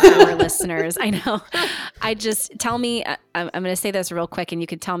 clarify for our listeners, I know, tell me, I'm going to say this real quick and you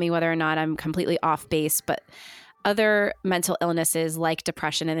can tell me whether or not I'm completely off base, but other mental illnesses like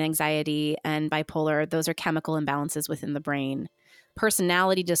depression and anxiety and bipolar, those are chemical imbalances within the brain.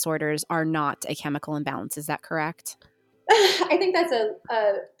 Personality disorders are not a chemical imbalance. Is that correct? I think that's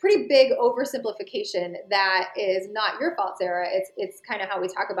a pretty big oversimplification that is not your fault, Sarah. It's kind of how we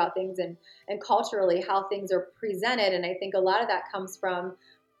talk about things and culturally how things are presented. And I think a lot of that comes from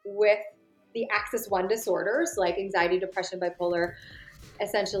with the axis 1 disorders like anxiety, depression, bipolar.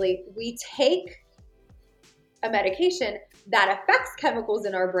 Essentially, we take a medication that affects chemicals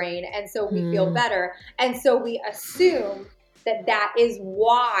in our brain, and so we feel better. And so we assume that that is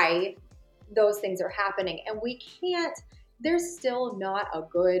why those things are happening. And we can't, there's still not a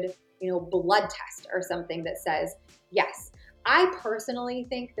good, blood test or something that says, yes. I personally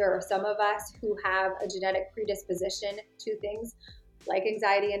think there are some of us who have a genetic predisposition to things like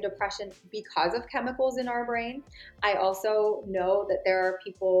anxiety and depression because of chemicals in our brain. I also know that there are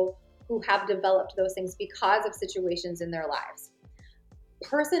people who have developed those things because of situations in their lives.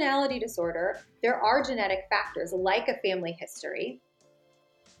 Personality disorder, there are genetic factors like a family history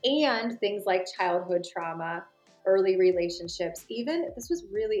and things like childhood trauma, early relationships. Even, this was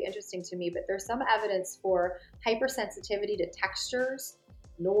really interesting to me, but there's some evidence for hypersensitivity to textures,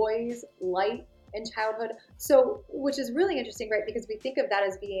 noise, light in childhood. So, which is really interesting, right? Because we think of that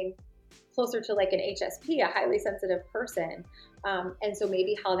as being closer to like an HSP, a highly sensitive person. And so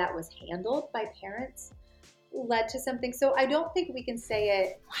maybe how that was handled by parents led to something. So I don't think we can say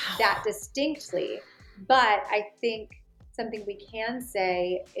it that distinctly, but I think something we can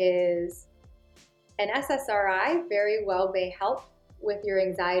say is an SSRI very well may help with your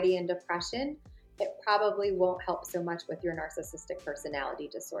anxiety and depression. It probably won't help so much with your narcissistic personality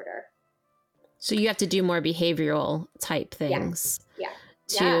disorder. So you have to do more behavioral type things. Yeah.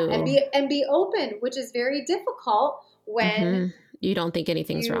 To... And be open, which is very difficult when you don't think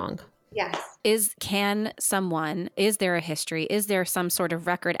anything's wrong. Yes. Is there a history? Is there some sort of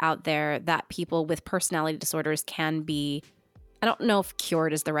record out there that people with personality disorders can be, I don't know if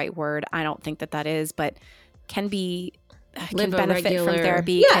cured is the right word. I don't think that is, but can benefit from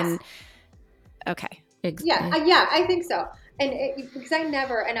therapy. Yes. Okay. Yeah, I think so. And because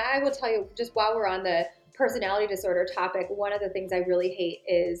I will tell you, just while we're on the personality disorder topic, one of the things I really hate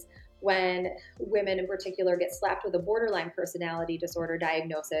is when women in particular get slapped with a borderline personality disorder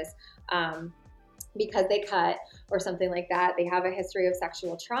diagnosis because they cut or something like that. They have a history of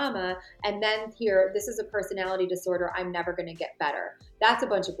sexual trauma and then hear, this is a personality disorder, I'm never going to get better. That's a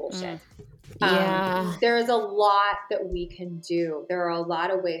bunch of bullshit. Yeah. There is a lot that we can do. There are a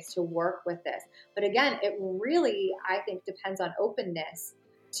lot of ways to work with this. But again, it really, I think, depends on openness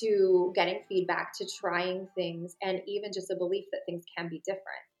to getting feedback, to trying things, and even just a belief that things can be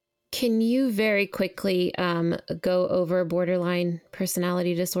different. Can you very quickly go over borderline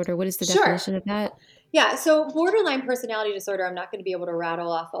personality disorder? What is the definition of that? Yeah, so borderline personality disorder, I'm not going to be able to rattle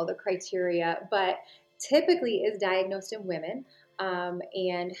off all the criteria, but typically is diagnosed in women.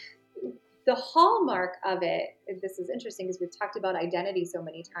 And the hallmark of it, this is interesting because we've talked about identity so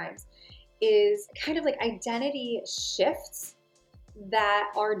many times, is kind of like identity shifts that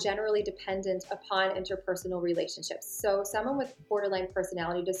are generally dependent upon interpersonal relationships. So someone with borderline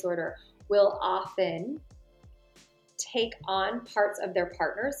personality disorder will often take on parts of their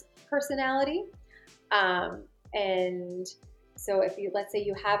partner's personality. And so let's say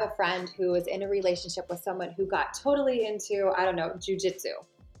you have a friend who is in a relationship with someone who got totally into, jujitsu,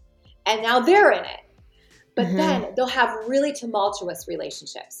 and now they're in it. But then they'll have really tumultuous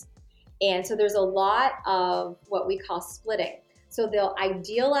relationships. And so there's a lot of what we call splitting. So they'll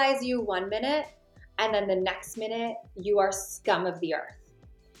idealize you one minute, and then the next minute you are scum of the earth.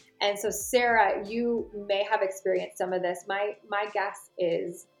 And so, Sarah, you may have experienced some of this. My guess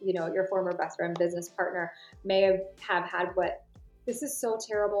is, your former best friend, business partner may have had what, this is so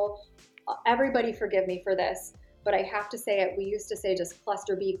terrible. Everybody forgive me for this, but I have to say it. We used to say just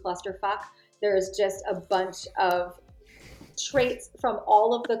cluster B, cluster fuck. There's just a bunch of traits from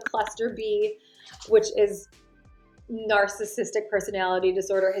all of the cluster B, which is narcissistic personality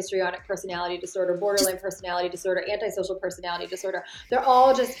disorder, histrionic personality disorder, borderline personality disorder, antisocial personality disorder. They're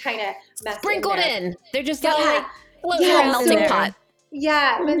all just kind of messed sprinkled in. They're just all like floating Yeah, around in melting there. pot.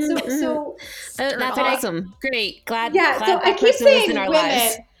 Yeah, and so That's awesome. Great. Glad. Yeah, glad so that I keep person was saying in our women.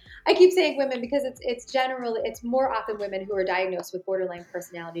 lives. I keep saying women because it's more often women who are diagnosed with borderline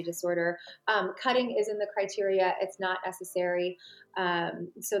personality disorder. Cutting isn't the criteria; it's not necessary.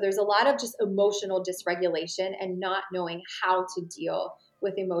 So there's a lot of just emotional dysregulation and not knowing how to deal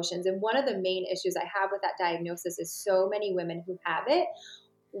with emotions. And one of the main issues I have with that diagnosis is so many women who have it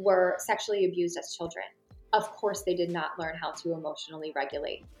were sexually abused as children. Of course, they did not learn how to emotionally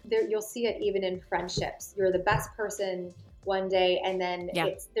regulate. You'll see it even in friendships. You're the best person one day, and then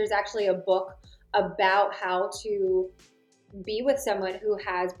there's actually a book about how to be with someone who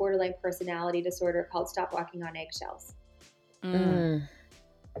has borderline personality disorder called Stop Walking on Eggshells.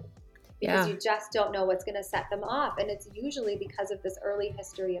 Because you just don't know what's going to set them off. And it's usually because of this early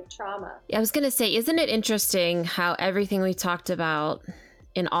history of trauma. I was going to say, isn't it interesting how everything we talked about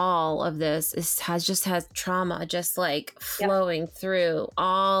in all of this has trauma just like flowing through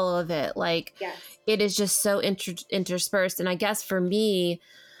all of it. Like it is just so interspersed. And I guess for me,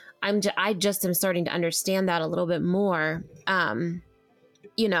 I just am starting to understand that a little bit more. And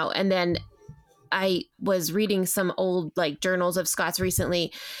then I was reading some old like journals of Scott's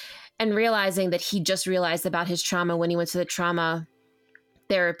recently and realizing that he just realized about his trauma when he went to the trauma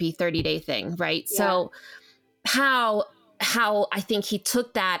therapy 30-day thing. Right. Yeah. So how I think he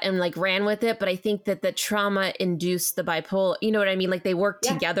took that and like ran with it. But I think that the trauma induced the bipolar, you know what I mean? Like they work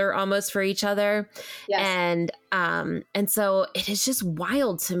together almost for each other. Yes. And so it is just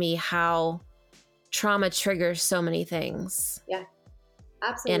wild to me how trauma triggers so many things. Yeah,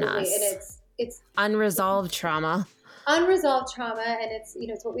 absolutely. In us. And it's unresolved trauma. Unresolved trauma. And it's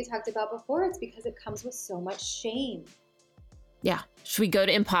what we talked about before. It's because it comes with so much shame. Yeah. Should we go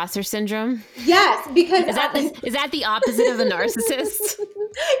to imposter syndrome? Yes, because is that the opposite of a narcissist?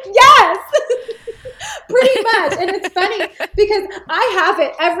 Yes, pretty much. And it's funny because I have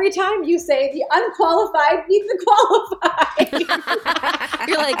it every time you say the unqualified meet the qualified.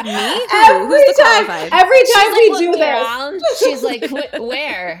 You're like, me? Every time we do this. She's like,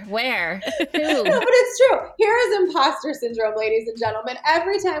 where? Who? No, but it's true. Here is imposter syndrome, ladies and gentlemen.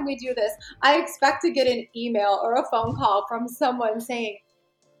 Every time we do this, I expect to get an email or a phone call from someone saying,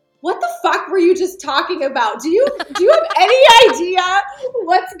 what the fuck were you just talking about? Do you have any idea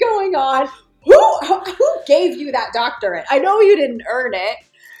what's going on? Who gave you that doctorate? I know you didn't earn it.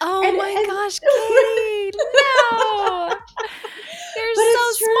 Oh my gosh, Kate. No. You're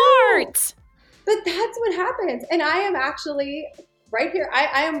so smart. But that's what happens. And I am actually right here.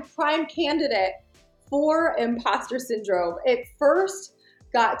 I am prime candidate for imposter syndrome. It first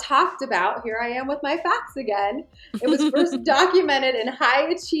got talked about, here I am with my facts again. It was first documented in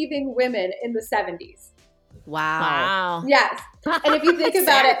high-achieving women in the 70s. Wow. Yes. And if you think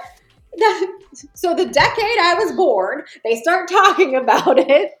about it, so the decade I was born, they start talking about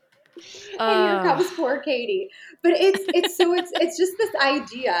it. And here comes poor Katie. But it's just this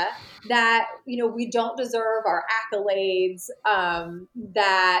idea that, we don't deserve our accolades,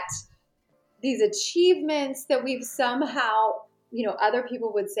 that these achievements that we've somehow, other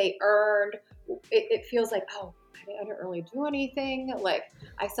people would say earned, it feels like, oh, I didn't really do anything. Like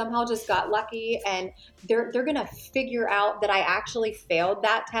I somehow just got lucky, and they're going to figure out that I actually failed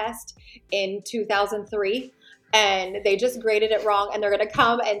that test in 2003 and they just graded it wrong. And they're going to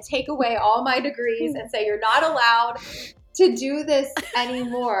come and take away all my degrees and say, you're not allowed to do this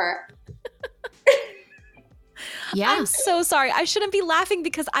anymore. Yeah. I'm so sorry. I shouldn't be laughing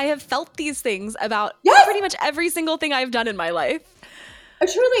because I have felt these things about pretty much every single thing I've done in my life.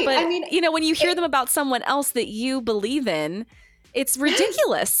 Truly. But, I mean, when you hear them about someone else that you believe in, it's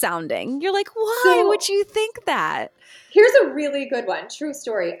ridiculous sounding. You're like, why would you think that? Here's a really good one. True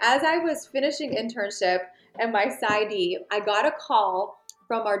story. As I was finishing internship and my PsyD, I got a call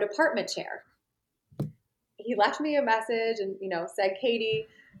from our department chair. He left me a message and, said, Katie,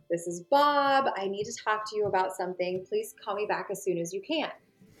 this is Bob. I need to talk to you about something. Please call me back as soon as you can.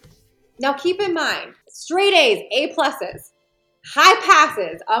 Now, keep in mind, straight A's, A+, high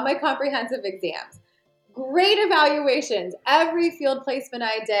passes on my comprehensive exams, great evaluations. Every field placement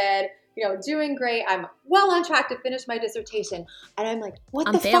I did, doing great. I'm well on track to finish my dissertation. And I'm like, what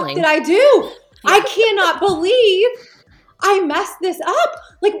I'm the failing. fuck did I do? I cannot believe I messed this up.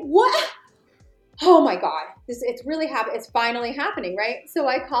 Like, what? Oh my God. It's really happening. It's finally happening, right? So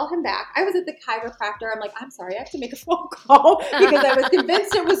I call him back. I was at the chiropractor. I'm like, I'm sorry, I have to make a phone call because I was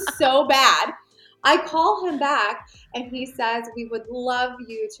convinced it was so bad. I call him back and he says, we would love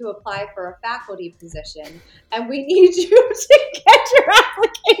you to apply for a faculty position and we need you to get your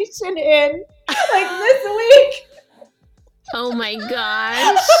application in like this week. Oh my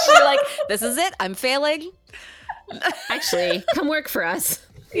gosh. You're like, this is it. I'm failing. Actually, come work for us.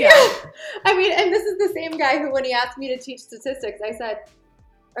 Yeah. I mean, and this is the same guy who, when he asked me to teach statistics, I said,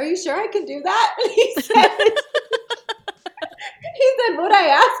 are you sure I can do that? And he said, would I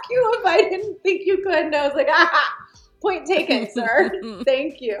ask you if I didn't think you could? And I was like, point taken, sir.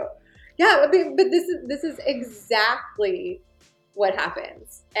 Thank you. Yeah, but this is exactly what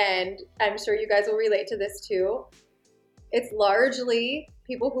happens. And I'm sure you guys will relate to this too. It's largely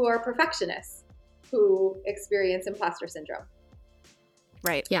people who are perfectionists who experience imposter syndrome.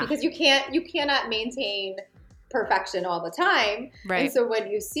 Right. Yeah. Because you cannot maintain perfection all the time. Right. And so when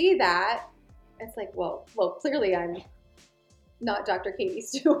you see that, it's like, well, clearly I'm not Dr. Katie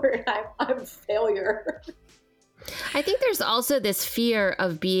Stewart. I'm a failure. I think there's also this fear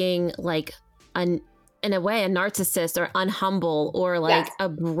of being like in a way, a narcissist or unhumble or like Yes. a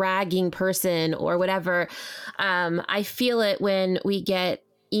bragging person or whatever. I feel it when we get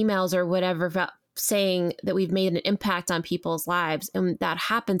emails or whatever about saying that we've made an impact on people's lives. And that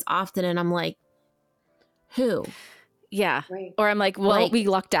happens often. And I'm like, who? Yeah. Right. Or I'm like, well, Like- we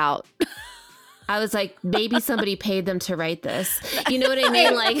lucked out. I was like, maybe somebody paid them to write this. You know what I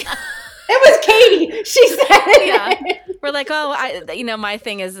mean? Like, It was Katie. She said Yeah. it. We're like, oh, my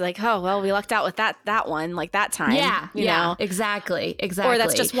thing is like, oh, well, we lucked out with that one, like that time. You know? exactly. Or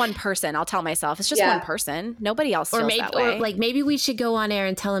that's just one person. I'll tell myself it's just Yeah. one person. Nobody else feels Or maybe, that way. or like maybe we should go on air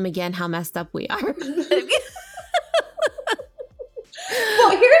and tell them again how messed up we are. Well,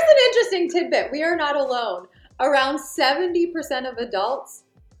 here's an interesting tidbit. We are not alone. Around 70% of adults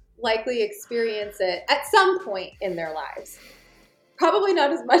likely experience it at some point in their lives. Probably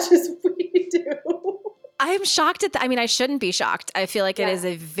not as much as we do. I'm shocked at that. I mean, I shouldn't be shocked. I feel like it Yeah. is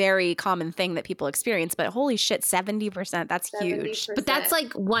a very common thing that people experience, but holy shit, 70%. That's huge. 70%. But that's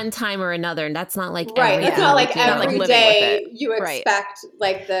like one time or another, and that's not like right. every It's time not like we do it. like every living day with it. you Right. expect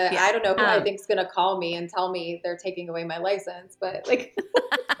like the Yeah. I don't know who I Um, think's gonna call me and tell me they're taking away my license, but like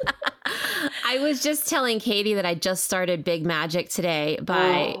I was just telling Katie that I just started Big Magic today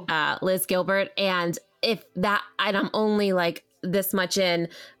by Liz Gilbert, and I'm only like this much in,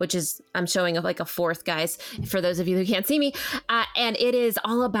 which is I'm showing like a fourth, guys, for those of you who can't see me, and it is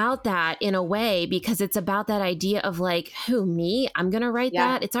all about that in a way, because it's about that idea of like, who, me? I'm gonna write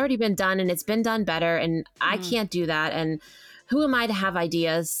Yeah. that. It's already been done and it's been done better, and I Mhm. can't do that, and who am I to have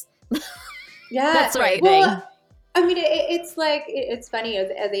ideas? yeah, That's right. Well, I mean, it's like, it's funny, as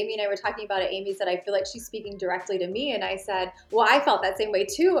Amy and I were talking about it, Amy said, I feel like she's speaking directly to me. And I said, well, I felt that same way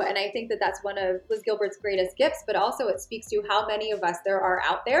too. And I think that that's one of Liz Gilbert's greatest gifts, but also it speaks to how many of us there are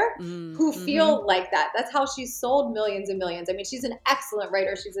out there who feel like that. That's how she's sold millions and millions. I mean, she's an excellent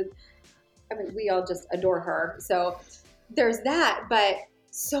writer. We all just adore her. So there's that, but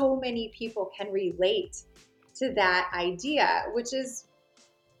so many people can relate to that idea, which is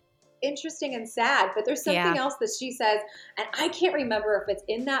interesting and sad. But there's something else that she says, and I can't remember if it's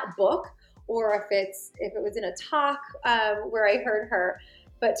in that book or if it was in a talk where I heard her,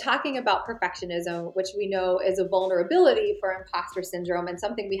 but talking about perfectionism, which we know is a vulnerability for imposter syndrome and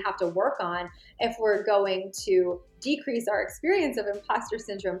something we have to work on if we're going to decrease our experience of imposter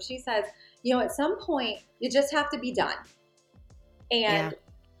syndrome. She says, at some point you just have to be done, and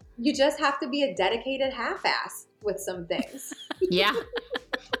you just have to be a dedicated half-ass with some things. Yeah.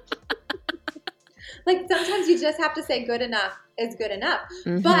 Like sometimes you just have to say good enough is good enough.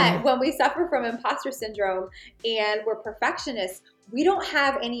 Mhm. But when we suffer from imposter syndrome and we're perfectionists, we don't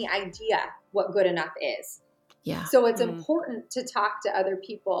have any idea what good enough is. Yeah. So it's important to talk to other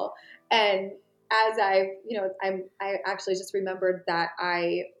people. And as I actually just remembered that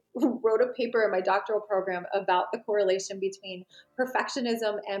I wrote a paper in my doctoral program about the correlation between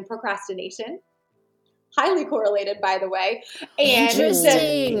perfectionism and procrastination. Highly correlated, by the way. And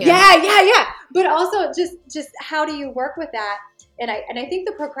Interesting. Yeah. But also just how do you work with that? And I think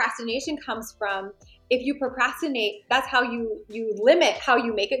the procrastination comes from, if you procrastinate, that's how you limit how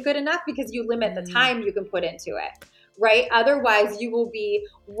you make it good enough, because you limit the time you can put into it, right? Otherwise, you will be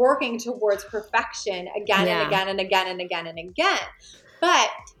working towards perfection again and again and again and again and again. But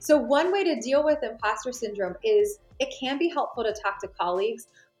so one way to deal with imposter syndrome is it can be helpful to talk to colleagues,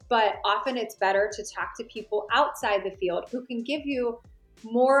 but often it's better to talk to people outside the field who can give you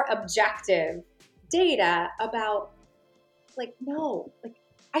more objective data about, like, no, like,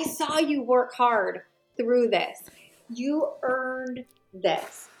 I saw you work hard through this. You earned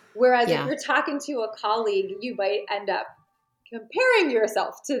this. Whereas if you're talking to a colleague, you might end up comparing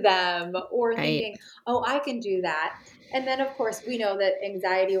yourself to them or thinking, oh, I can do that. And then, of course, we know that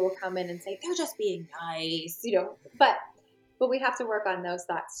anxiety will come in and say, they're just being nice, you know, but we have to work on those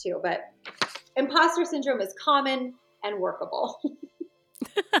thoughts too. But imposter syndrome is common and workable.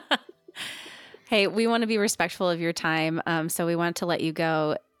 Hey, we want to be respectful of your time. So we want to let you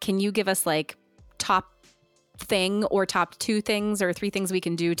go. Can you give us like top thing or top 2 things or 3 things we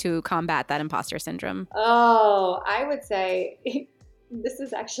can do to combat that imposter syndrome? Oh, I would say this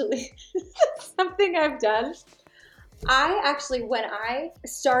is actually something I've done. I actually, when I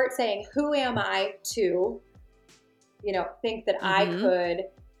start saying, who am I to, you know, think that I could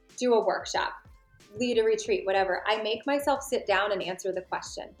do a workshop, lead a retreat, whatever, I make myself sit down and answer the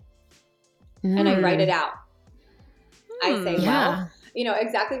question. And I write it out. I say, well, you know,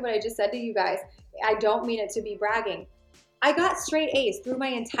 exactly what I just said to you guys. I don't mean it to be bragging. I got straight A's through my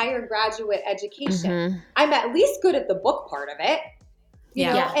entire graduate education. I'm at least good at the book part of it. You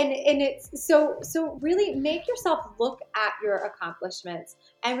know, and it's so really make yourself look at your accomplishments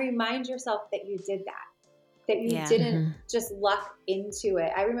and remind yourself that you did that you didn't just luck into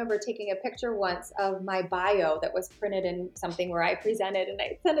it. I remember taking a picture once of my bio that was printed in something where I presented, and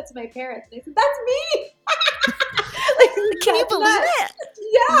I sent it to my parents, and they said, that's me. Like, can you believe it?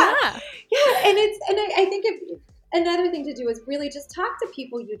 Yeah. And I think another thing to do is really just talk to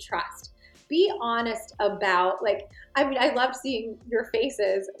people you trust. Be honest about, like, I mean, I loved seeing your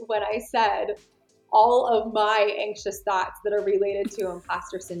faces when I said all of my anxious thoughts that are related to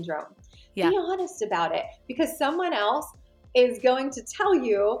imposter syndrome. Be honest about it, because someone else is going to tell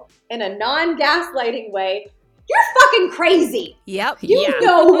you in a non-gaslighting way, you're fucking crazy. Yep. You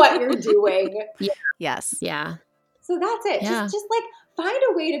know what you're doing. Yes. Yeah. So that's it. Just like find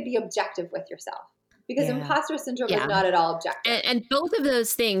a way to be objective with yourself, because imposter syndrome is not at all objective. And both of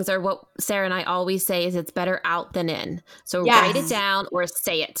those things are what Sarah and I always say is it's better out than in. So write it down or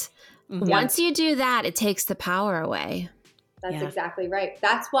say it. Once you do that, it takes the power away. That's exactly right.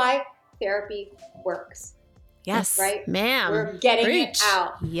 That's why therapy works. Yes. Right? Ma'am. We're getting it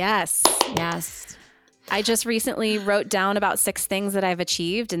out. Yes. Yes. I just recently wrote down about 6 things that I've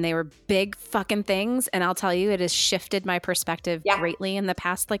achieved, and they were big fucking things. And I'll tell you, it has shifted my perspective greatly in the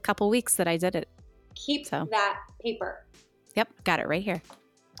past like couple weeks that I did it. Keep that paper. Yep. Got it right here.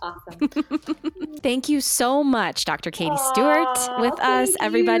 Awesome. Thank you so much, Dr. Katie Stewart, with us.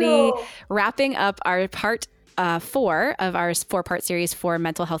 Everybody, wrapping up our part 4 of our 4-part series for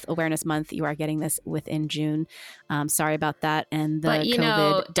Mental Health Awareness Month. You are getting this within June. Sorry about that. And the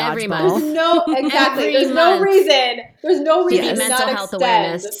COVID dodgeball. There's no reason to mental not health extend.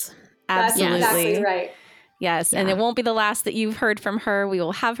 Awareness. Absolutely. That's exactly right. Yes. And it won't be the last that you've heard from her. We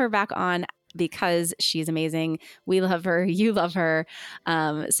will have her back on because she's amazing. We love her. You love her.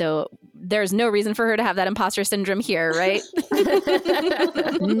 So there's no reason for her to have that imposter syndrome here, right?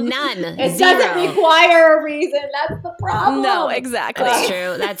 None. It doesn't require a reason. That's the problem. No, exactly.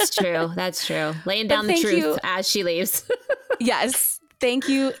 That's true. Laying down the truth as she leaves. Yes. Thank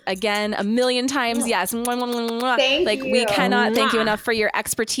you again a million times. Yes. Thank you. We cannot thank you enough for your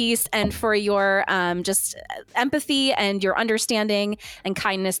expertise and for your just empathy and your understanding and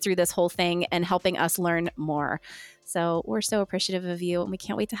kindness through this whole thing and helping us learn more. So we're so appreciative of you, and we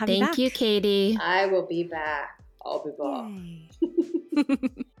can't wait to have you back. Thank you, Katie. I will be back. I'll be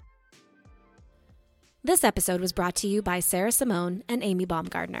back. This episode was brought to you by Sarah Simone and Amy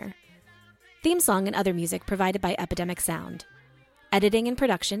Baumgardner. Theme song and other music provided by Epidemic Sound. Editing and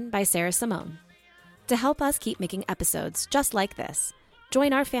production by Sarah Simone. To help us keep making episodes just like this,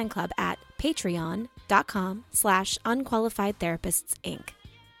 join our fan club at patreon.com/unqualifiedtherapists.inc.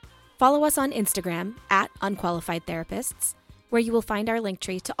 Follow us on Instagram at unqualifiedtherapists, where you will find our link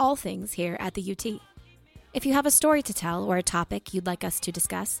tree to all things here at the UT. If you have a story to tell or a topic you'd like us to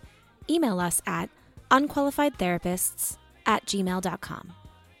discuss, email us at unqualifiedtherapists@gmail.com.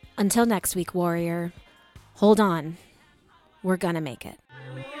 Until next week, warrior, hold on. We're gonna make it. Say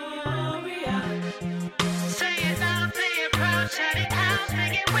it loud, say it proud, shout it out,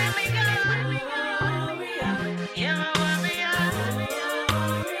 make it when we go.